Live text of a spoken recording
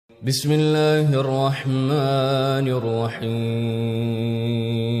بسم الله الرحمن الرحيم.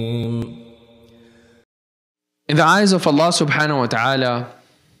 In the eyes of Allah subhanahu wa ta'ala,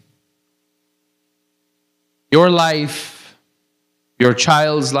 your life, your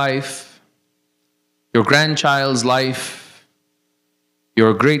child's life, your grandchild's life,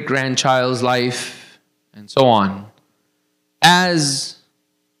 your great-grandchild's life, and so on, as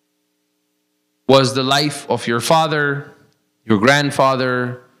was the life of your father, your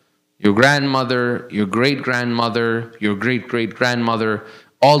grandfather, your grandmother, your great-grandmother, your great-great-grandmother,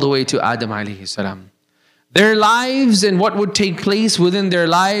 all the way to Adam alayhi salam. Their lives and what would take place within their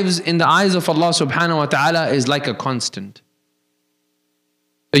lives in the eyes of Allah subhanahu wa ta'ala is like a constant.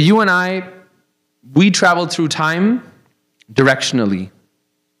 So you and I, we travel through time directionally.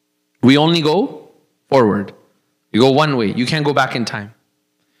 We only go forward. You go one way. You can't go back in time.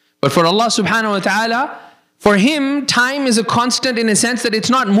 But for Allah subhanahu wa ta'ala, for Him, time is a constant in a sense that it's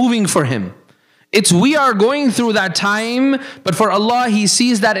not moving for Him. It's we are going through that time, but for Allah, He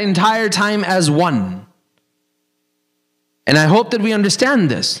sees that entire time as one. And I hope that we understand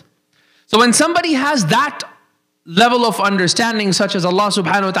this. So when somebody has that level of understanding, such as Allah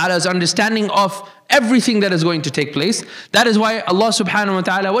subhanahu wa ta'ala's understanding of everything that is going to take place, that is why Allah subhanahu wa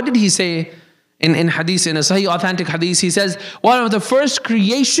ta'ala, what did He say in hadith, in a sahih authentic hadith? He says, one of the first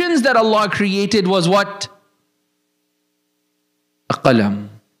creations that Allah created was what? A qalam.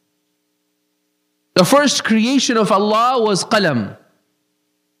 The first creation of Allah was qalam.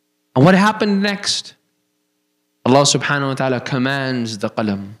 And what happened next? Allah subhanahu wa ta'ala commands the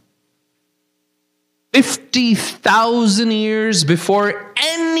qalam. 50,000 years before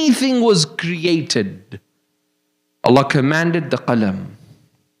anything was created, Allah commanded the qalam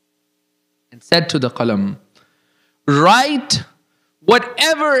and said to the qalam, write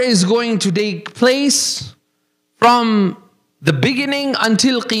whatever is going to take place from the beginning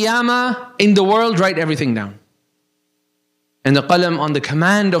until Qiyamah in the world, write everything down. And the qalam, on the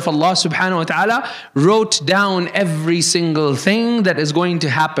command of Allah subhanahu wa ta'ala, wrote down every single thing that is going to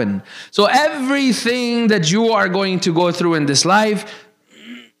happen. So everything that you are going to go through in this life,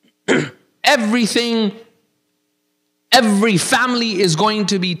 everything, every family is going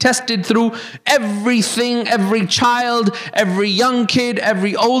to be tested through, everything, every child, every young kid,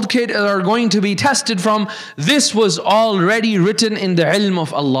 every old kid are going to be tested from. This was already written in the ilm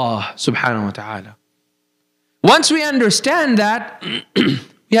of Allah subhanahu wa ta'ala. Once we understand that,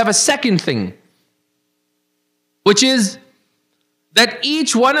 we have a second thing, which is that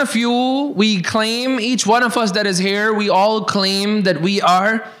each one of you, we claim, each one of us that is here, we all claim that we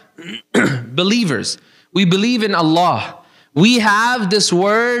are believers. We believe in Allah. We have this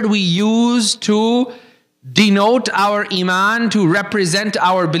word we use to denote our iman, to represent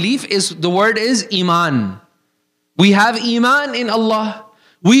our belief. The word is iman. We have iman in Allah.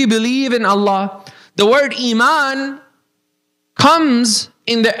 We believe in Allah. The word iman comes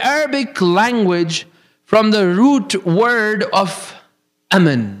in the Arabic language from the root word of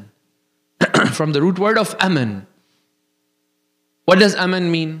aman. From the root word of aman. What does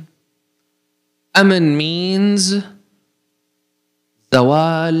aman mean? Aman means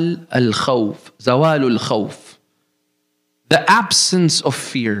zawal al-khawf. Zawal al-khawf. The absence of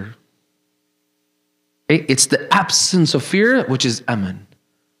fear. Okay? It's the absence of fear which is aman.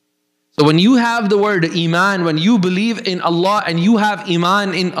 So when you have the word iman, when you believe in Allah and you have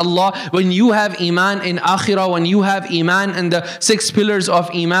iman in Allah, when you have iman in akhirah, when you have iman in the 6 pillars of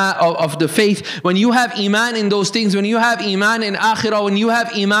iman, of the faith, when you have iman in those things, when you have iman in akhirah, when you have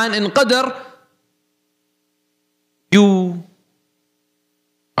iman in qadr, you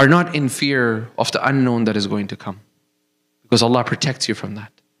are not in fear of the unknown that is going to come. Because Allah protects you from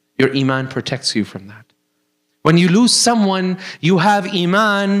that. Your iman protects you from that. When you lose someone, you have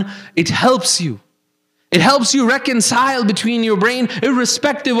iman, it helps you. It helps you reconcile between your brain,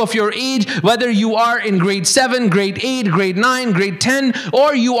 irrespective of your age, whether you are in grade 7, grade 8, grade 9, grade 10,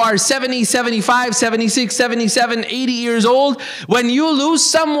 or you are 70, 75, 76, 77, 80 years old. When you lose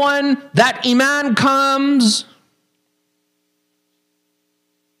someone, that iman comes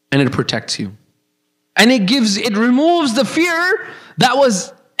and it protects you. And it removes the fear that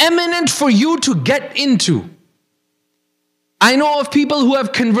was imminent for you to get into. I know of people who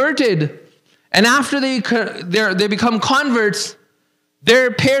have converted, and after they become converts, their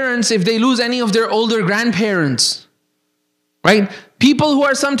parents, if they lose any of their older grandparents, right? People who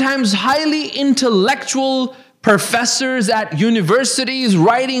are sometimes highly intellectual professors at universities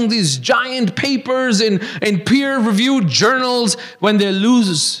writing these giant papers in peer-reviewed journals, when they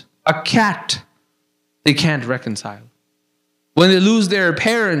lose a cat, they can't reconcile. When they lose their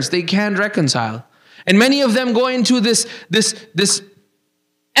parents, they can't reconcile. And many of them go into this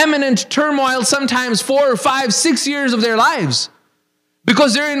eminent turmoil, sometimes 4 or 5, 6 years of their lives.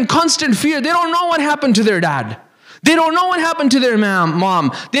 Because they're in constant fear. They don't know what happened to their dad. They don't know what happened to their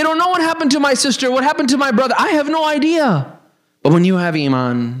mom. They don't know what happened to my sister, what happened to my brother. I have no idea. But when you have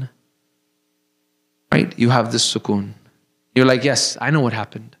iman, right, you have this sukoon. You're like, yes, I know what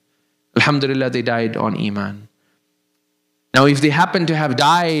happened. Alhamdulillah, they died on iman. Now, if they happen to have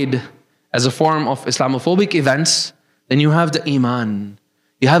died as a form of Islamophobic events, then you have the iman.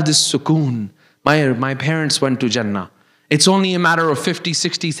 You have this sukoon. My parents went to Jannah. It's only a matter of 50,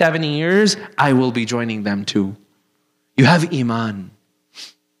 60, 70 years. I will be joining them too. You have iman.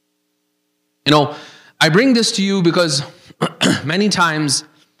 You know, I bring this to you because many times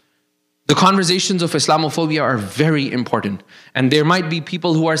the conversations of Islamophobia are very important. And there might be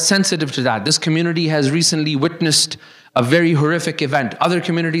people who are sensitive to that. This community has recently witnessed a very horrific event. Other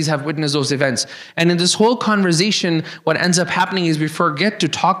communities have witnessed those events. And in this whole conversation, what ends up happening is we forget to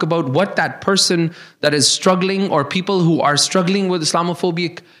talk about what that person that is struggling, or people who are struggling with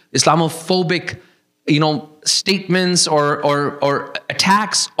Islamophobic, statements or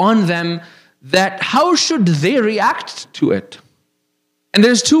attacks on them, that how should they react to it? And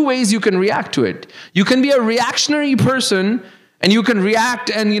there's 2 ways you can react to it. You can be a reactionary person and you can react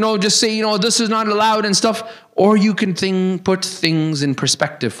and, just say, this is not allowed and stuff. Or you can put things in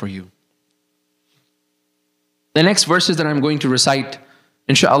perspective for you. The next verses that I'm going to recite,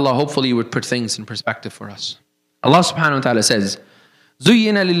 inshallah, hopefully would put things in perspective for us. Allah subhanahu wa ta'ala says,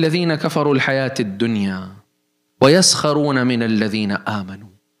 زُيِّنَ لِلَّذِينَ كَفَرُوا الْحَيَاةِ الدُّنْيَا وَيَسْخَرُونَ مِنَ الَّذِينَ آمَنُوا.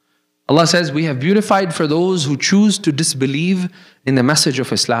 Allah says, we have beautified for those who choose to disbelieve in the message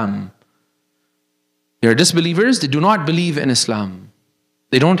of Islam. They are disbelievers, they do not believe in Islam.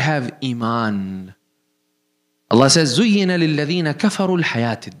 They don't have iman. Allah says, زُيِّنَ لِلَّذِينَ كَفَرُوا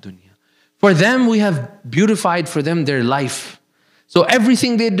الْحَيَاةِ الدُّنْيَا. For them, we have beautified for them their life. So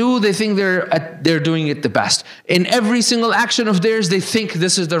everything they do, they think they're doing it the best. In every single action of theirs, they think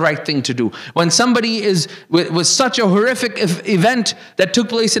this is the right thing to do. When somebody is with such a horrific event that took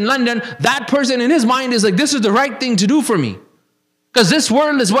place in London, that person in his mind is like, this is the right thing to do for me. Because this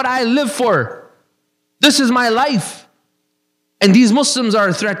world is what I live for. This is my life. And these Muslims are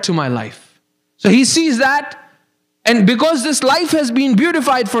a threat to my life. So he sees that. And because this life has been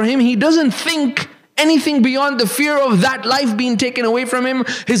beautified for him, he doesn't think anything beyond the fear of that life being taken away from him,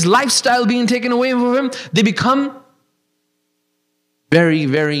 his lifestyle being taken away from him. They become very,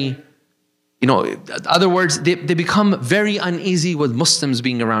 very, in other words, they become very uneasy with Muslims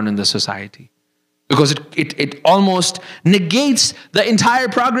being around in the society. Because it almost negates the entire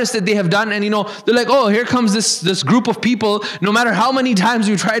progress that they have done. And they're like, oh, here comes this group of people. No matter how many times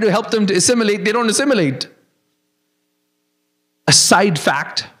you try to help them to assimilate, they don't assimilate. A side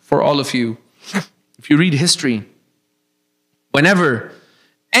fact for all of you. If you read history, whenever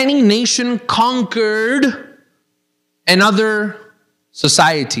any nation conquered another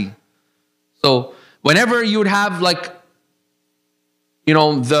society, so whenever you would have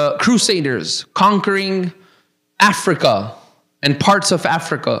the Crusaders conquering Africa and parts of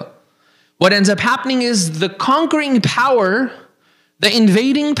Africa, what ends up happening is the conquering power, the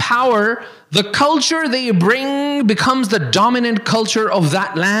invading power, the culture they bring becomes the dominant culture of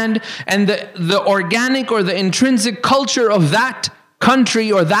that land, and the organic or the intrinsic culture of that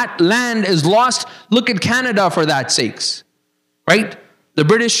country or that land is lost. Look at Canada for that sakes, right? The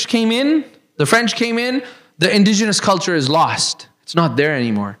British came in, the French came in, the indigenous culture is lost. It's not there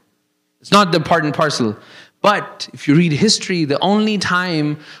anymore. It's not the part and parcel. But if you read history, the only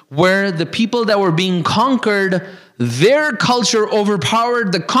time where the people that were being conquered, their culture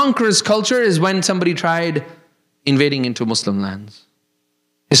overpowered the conqueror's culture is when somebody tried invading into Muslim lands.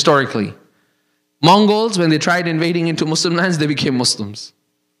 Historically. Mongols, when they tried invading into Muslim lands, they became Muslims.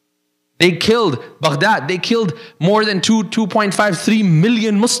 They killed Baghdad. They killed more than 2.5, 3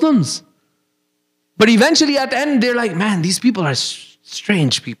 million Muslims. But eventually at the end, they're like, man, these people are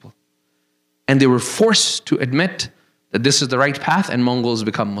strange people. And they were forced to admit that this is the right path, and Mongols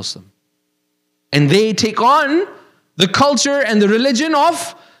become Muslim. And they take on the culture and the religion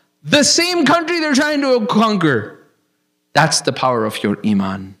of the same country they're trying to conquer. That's the power of your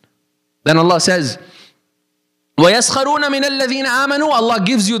iman. Then Allah says, وَيَسْخَرُونَ مِنَ الَّذِينَ آمَنُوا. Allah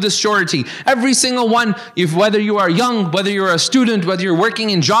gives you this surety. Every single one, whether you are young, whether you're a student, whether you're working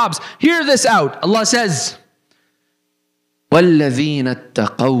in jobs, hear this out. Allah says, وَالَّذِينَ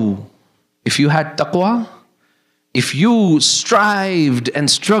اتَّقَوْا. If you had taqwa, if you strived and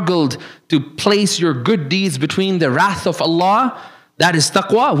struggled to place your good deeds between the wrath of Allah, that is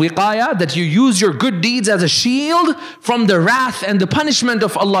taqwa, wiqaya, that you use your good deeds as a shield from the wrath and the punishment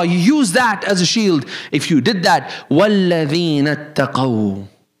of Allah. You use that as a shield. If you did that, وَالَّذِينَ اتَّقَوْا.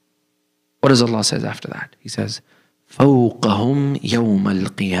 What does Allah says after that? He says, فَوْقَهُمْ يَوْمَ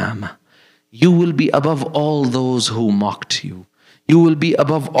الْقِيَامَةِ. You will be above all those who mocked you. You will be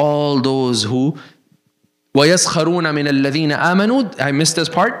above all those who وَيَسْخَرُونَ مِنَ الَّذِينَ آمَنُوا. I missed this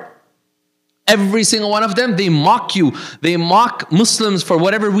part. Every single one of them, they mock you. They mock Muslims for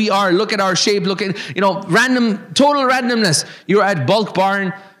whatever we are. Look at our shape. Look at, random, total randomness. You're at Bulk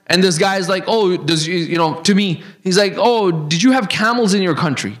Barn and this guy's like, oh, to me, he's like, oh, did you have camels in your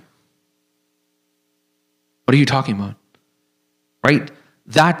country? What are you talking about? Right?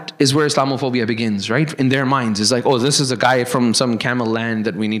 That is where Islamophobia begins, right? In their minds, it's like, oh, this is a guy from some camel land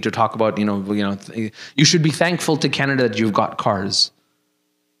that we need to talk about. You should be thankful to Canada that you've got cars.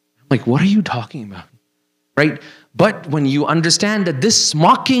 I'm like, what are you talking about? Right? But when you understand that this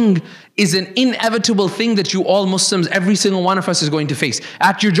mocking is an inevitable thing that you all Muslims, every single one of us is going to face.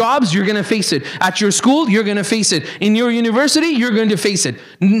 At your jobs, you're going to face it. At your school, you're going to face it. In your university, you're going to face it.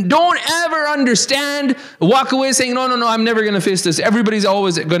 Don't ever walk away saying, no, I'm never going to face this. Everybody's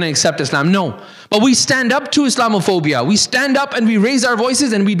always going to accept Islam. No. But we stand up to Islamophobia. We stand up and we raise our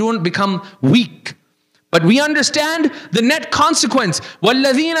voices and we don't become weak. But we understand the net consequence.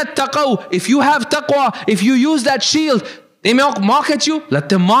 وَالَّذِينَ اتَّقَوْا. If you have taqwa, if you use that shield, they mock at you, let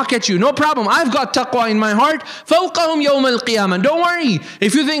them mock at you. No problem. I've got taqwa in my heart. فَوْقَهُمْ يَوْمَ الْقِيَامَةِ. Don't worry.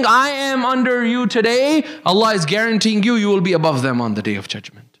 If you think I am under you today, Allah is guaranteeing you will be above them on the day of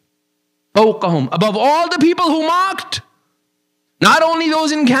judgment. فَوْقَهُمْ. Above all the people who mocked. Not only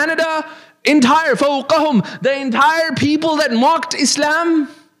those in Canada, فَوْقَهُمْ. The entire people that mocked Islam.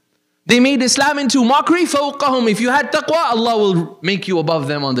 They made Islam into mockery. فَوْقَهُمْ. If you had taqwa, Allah will make you above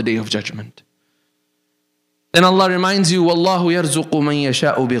them on the day of judgment. Then Allah reminds you, وَاللَّهُ يَرْزُقُ مَنْ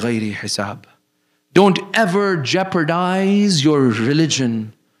يَشَاءُ بِغَيْرِ حِسَابٍ. Don't ever jeopardize your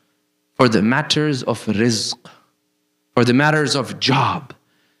religion for the matters of rizq, for the matters of job,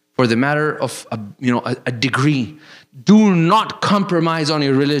 for the matter of a degree. Do not compromise on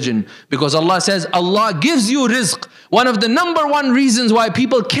your religion, because Allah says Allah gives you rizq. One of the number one reasons why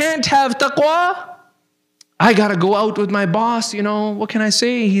people can't have taqwa, I gotta go out with my boss, what can I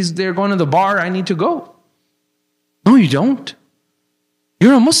say? They're going to the bar, I need to go. No, you don't.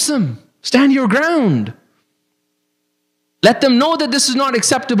 You're a Muslim. Stand your ground. Let them know that this is not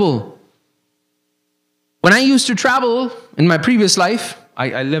acceptable. When I used to travel in my previous life,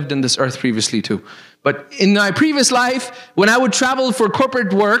 I lived in this earth previously too. But in my previous life, when I would travel for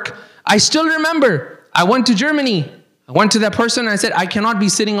corporate work, I still remember, I went to Germany. I went to that person and I said, I cannot be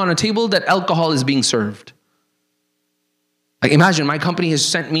sitting on a table that alcohol is being served. Like imagine my company has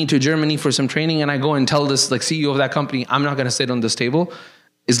sent me to Germany for some training and I go and tell this CEO of that company, I'm not going to sit on this table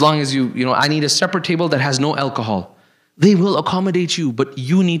as long as I need a separate table that has no alcohol. They will accommodate you, but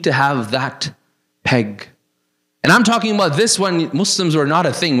you need to have that peg. And I'm talking about this when Muslims were not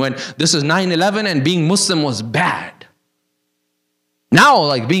a thing, when this is 9/11 and being Muslim was bad.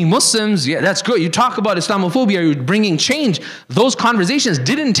 Now, being Muslims, yeah, that's good. You talk about Islamophobia, you're bringing change. Those conversations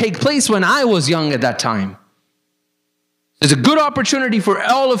didn't take place when I was young at that time. There's a good opportunity for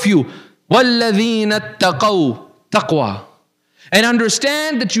all of you. وَالَّذِينَ اتَّقَوْا. Taqwa. And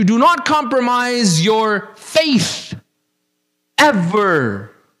understand that you do not compromise your faith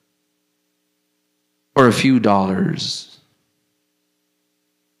ever for a few dollars.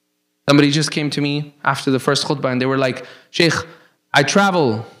 Somebody just came to me after the first khutbah and they were like, Shaykh, I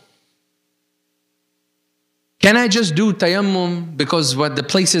travel. Can I just do tayammum because the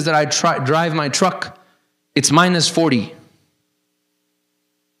places that I drive my truck, it's -40.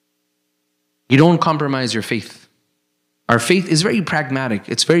 You don't compromise your faith. Our faith is very pragmatic.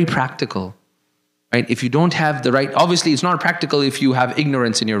 It's very practical. Right? If you don't have the right, obviously it's not practical if you have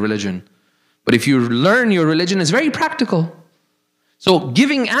ignorance in your religion. But if you learn your religion, it's very practical. So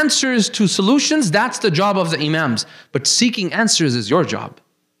giving answers to solutions, that's the job of the imams. But seeking answers is your job.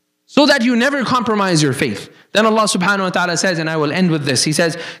 So that you never compromise your faith. Then Allah subhanahu wa ta'ala says, and I will end with this. He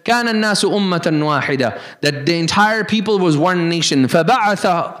says, كَانَ النَّاسُ أُمَّةً وَاحِدًا. That the entire people was one nation. فَبَعَثَ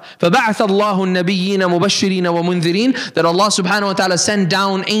اللَّهُ النَّبِيِّينَ مُبَشِّرِينَ وَمُنذِرِينَ. That Allah subhanahu wa ta'ala sent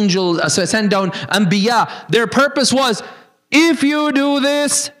down angels, sent down anbiya. Their purpose was, if you do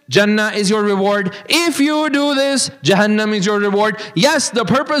this, Jannah is your reward. If you do this, Jahannam is your reward. Yes, the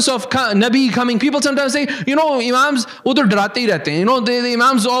purpose of Nabi coming, people sometimes say, Imams, udhar darate hi rehte hain. The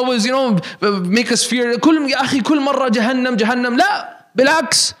Imams always, make us fear. Kul ya akhi, kul marra Jahannam, Jahannam. La,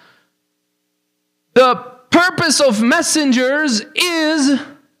 bilaks. The purpose of messengers is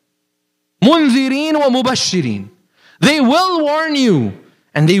munzirin wa mubashirin. They will warn you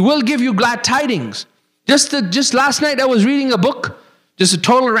and they will give you glad tidings. Just last night I was reading a book, just a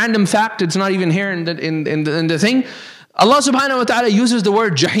total random fact, it's not even here in the thing. Allah subhanahu wa ta'ala uses the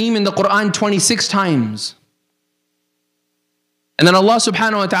word Jahim in the Quran 26 times. And then Allah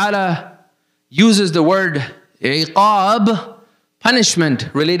subhanahu wa ta'ala uses the word Iqab, punishment,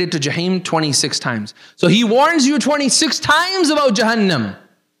 related to Jahim 26 times. So He warns you 26 times about Jahannam,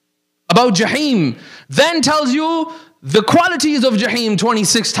 about Jahim, then tells you the qualities of Jahim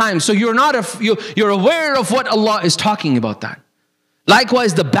 26 times. So you're aware of what Allah is talking about that.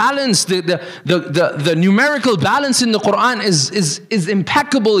 Likewise, the balance, the numerical balance in the Quran is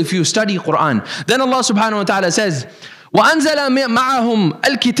impeccable if you study Quran. Then Allah subhanahu wa ta'ala says, وَأَنزَلَ مَعَهُمْ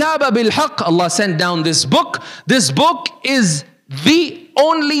الْكِتَابَ بِالْحَقِّ. Allah sent down this book. This book is the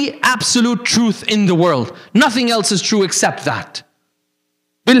only absolute truth in the world. Nothing else is true except that.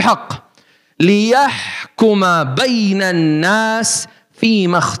 بِالْحَقِّ لِيَحْكُمَ بَيْنَ النَّاسِ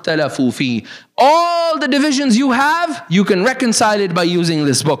فِيمَا اخْتَلَفُوا فِيهِ. All the divisions you have, you can reconcile it by using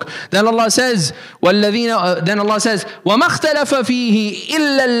this book. Then Allah says, وَمَا اخْتَلَفَ فِيهِ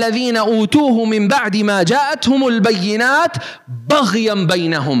إِلَّا الَّذِينَ أُوتُوهُ مِنْ بَعْدِ مَا جَاءَتْهُمُ الْبَيِّنَاتِ بَغْيًا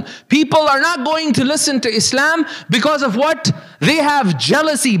بَيْنَهُم. People are not going to listen to Islam because of what? They have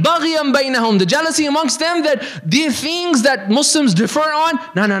jealousy. بَغْيًا بَيْنَهُم. The jealousy amongst them that the things that Muslims differ on,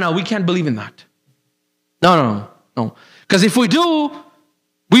 no, we can't believe in that. No. Because if we do,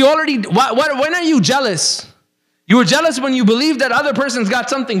 when are you jealous? You were jealous when you believe that other person's got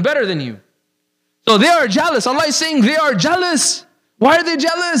something better than you. So they are jealous. Allah is saying they are jealous. Why are they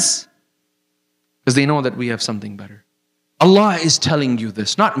jealous? Because they know that we have something better. Allah is telling you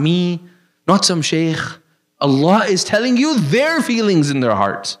this, not me, not some shaykh. Allah is telling you their feelings in their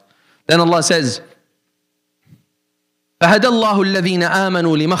hearts. Then Allah says, فَهَدَى اللَّهُ الَّذِينَ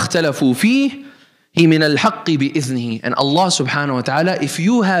آمَنُوا لِمَا اخْتَلَفُوا فِيهِ He min al-haqqi bi-idhnihi. And Allah subhanahu wa ta'ala, if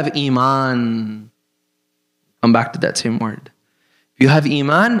you have iman, come back to that same word. If you have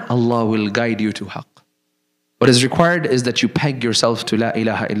iman, Allah will guide you to haqq. What is required is that you peg yourself to la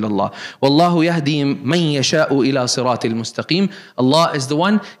ilaha illallah. Wallahu yahdi man yasha'u ila siratil mustaqim. Allah is the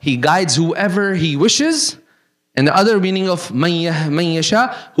one, He guides whoever He wishes. And the other meaning of man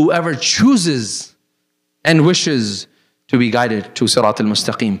yasha, whoever chooses and wishes to be guided to Sirat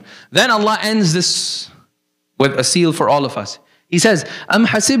al-Mustaqim. Then Allah ends this with a seal for all of us. He says, أَمْ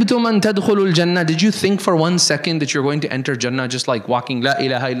حَسِبْتُمْ أَن تَدْخُلُوا الْجَنَّةِ. Did you think for 1 second that you're going to enter Jannah just like walking, La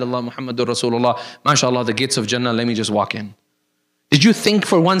ilaha illallah Muhammadur Rasulullah, MashaAllah, the gates of Jannah, let me just walk in. Did you think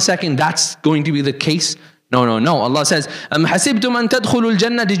for 1 second that's going to be the case? No. Allah says, أَمْ حَسِبْتُمْ أَن تَدْخُلُوا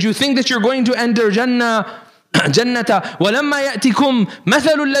الْجَنَّةِ. Did you think that you're going to enter Jannah? جنة ولما يأتكم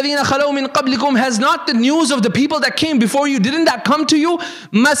مثل الذين خلوا من قبلكم. Has not the news of the people that came before you, didn't that come to you?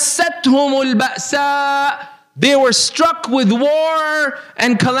 مستهم البأساء. They were struck with war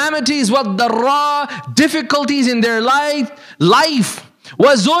and calamities, والضراء, difficulties in their life.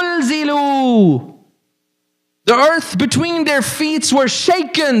 وزلزلوا. The earth between their feet were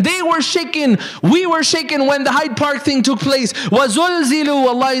shaken. They were shaken. We were shaken when the Hyde Park thing took place. وَزُلْزِلُوا.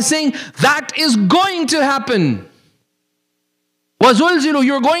 Allah is saying that is going to happen. وَزُلْزِلُوا.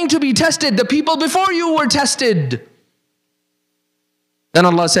 You're going to be tested. The people before you were tested. Then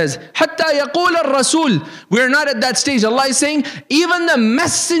Allah says, حَتَّى يَقُولَ الرَّسُولُ. We're not at that stage. Allah is saying, even the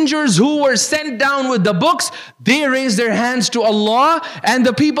messengers who were sent down with the books, they raised their hands to Allah, and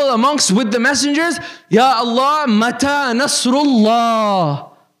the people amongst with the messengers, Ya Allah, mata nasrullah.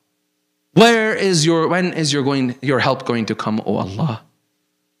 When is your help going to come, O Allah?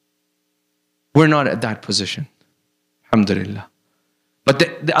 We're not at that position. Alhamdulillah.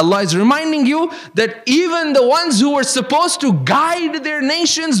 But Allah is reminding you that even the ones who were supposed to guide their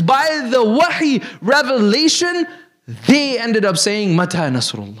nations by the wahi revelation, they ended up saying, Mata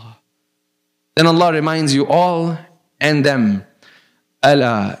Nasrullah. Then Allah reminds you all and them,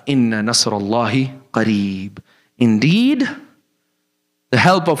 Ala inna nasrullahi qareeb. Indeed, the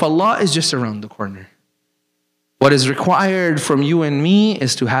help of Allah is just around the corner. What is required from you and me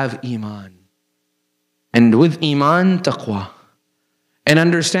is to have iman. And with iman, taqwa. And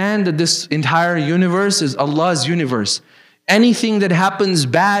understand that this entire universe is Allah's universe. Anything that happens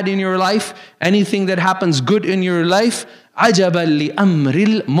bad in your life, anything that happens good in your life, عَجَبًا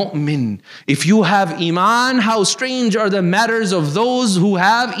لِأَمْرِ الْمُؤْمِنِ. If you have iman, how strange are the matters of those who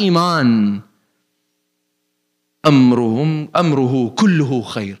have iman. أَمْرُهُ كُلُّهُ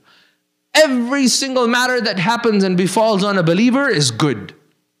خَيْرٌ. Every single matter that happens and befalls on a believer is good.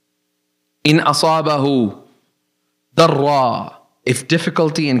 إِنْ أَصَابَهُ ضَرًّا. If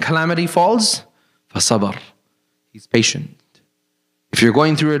difficulty and calamity falls, فَصَبَرْ. He's patient. If you're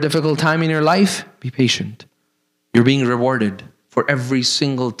going through a difficult time in your life, be patient. You're being rewarded. for every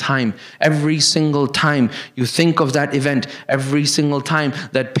single time. Every single time you think of that event, every single time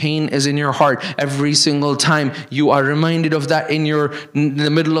that pain is in your heart, every single time you are reminded of that in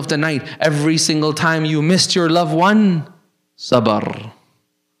the middle of the night, every single time you missed your loved one, sabr.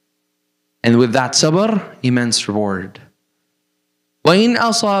 And with that sabr, immense reward. وَإِنْ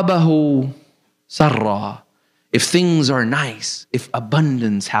أَصَابَهُ سَرًّا. If things are nice, if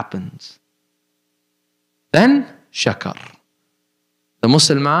abundance happens, then shakar. The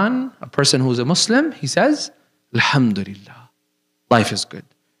Muslim man, a person who's a Muslim, he says, Alhamdulillah, life is good.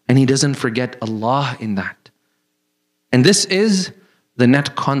 And he doesn't forget Allah in that. And this is the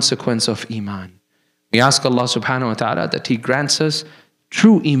net consequence of Iman. We ask Allah subhanahu wa ta'ala that He grants us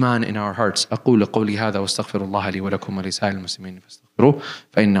true Iman in our hearts. أقول قولي هذا واستغفر الله لي ولكم ولسائر المسلمين فاستغفروه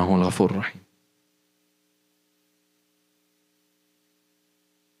فإنه الغفور الرحيم.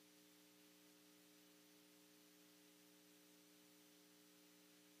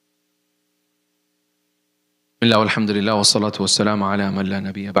 In the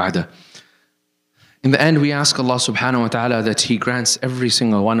end, we ask Allah subhanahu wa ta'ala that He grants every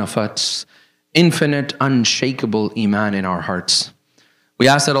single one of us infinite, unshakable Iman in our hearts. We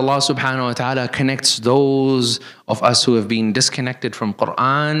ask that Allah subhanahu wa ta'ala connects those of us who have been disconnected from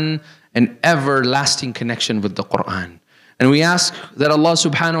Quran, an everlasting connection with the Quran. And we ask that Allah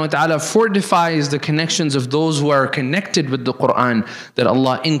subhanahu wa ta'ala fortifies the connections of those who are connected with the Quran, that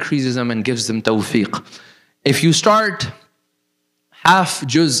Allah increases them and gives them tawfiq. If you start half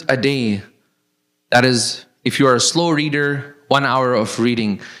juz a day, that is, if you are a slow reader, 1 hour of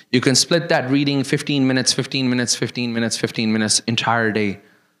reading, you can split that reading 15 minutes, 15 minutes, 15 minutes, 15 minutes, entire day.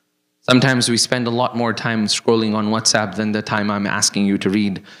 Sometimes we spend a lot more time scrolling on WhatsApp than the time I'm asking you to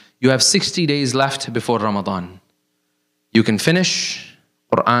read. You have 60 days left before Ramadan. You can finish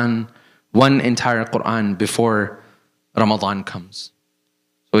Quran, one entire Quran before Ramadan comes.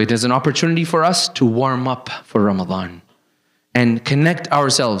 So it is an opportunity for us to warm up for Ramadan and connect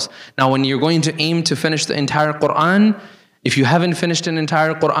ourselves. Now, when you're going to aim to finish the entire Quran, if you haven't finished an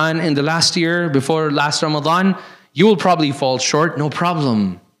entire Quran in the last year, before last Ramadan, you will probably fall short, no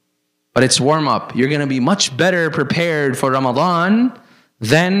problem. But it's warm up. You're going to be much better prepared for Ramadan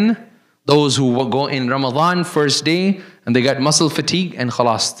than those who will go in Ramadan first day and they got muscle fatigue and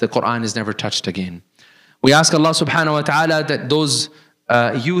khalas, the Quran is never touched again. We ask Allah subhanahu wa ta'ala that those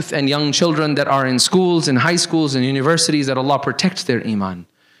youth and young children that are in schools and high schools and universities, that Allah protects their iman.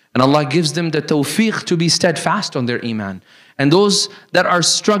 And Allah gives them the tawfiq to be steadfast on their iman. And those that are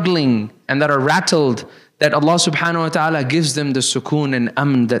struggling and that are rattled, that Allah subhanahu wa ta'ala gives them the sukoon and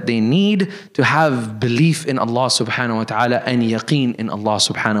amn that they need to have belief in Allah subhanahu wa ta'ala and yaqeen in Allah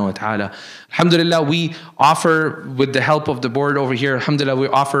subhanahu wa ta'ala. Alhamdulillah, we offer, with the help of the board over here, alhamdulillah, we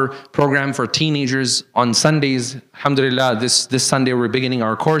offer program for teenagers on Sundays. Alhamdulillah, this Sunday we're beginning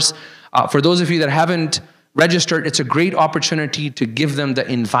our course. For those of you that haven't registered, it's a great opportunity to give them the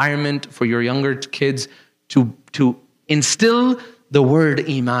environment for your younger kids to instill the word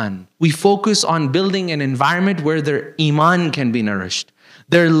iman. We focus on building an environment where their iman can be nourished.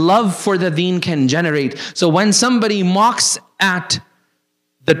 Their love for the deen can generate. So when somebody mocks at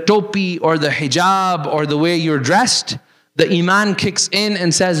the topi or the hijab or the way you're dressed, the iman kicks in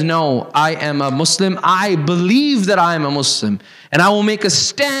and says, no, I am a Muslim. I believe that I am a Muslim. And I will make a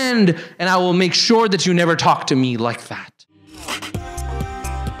stand and I will make sure that you never talk to me like that.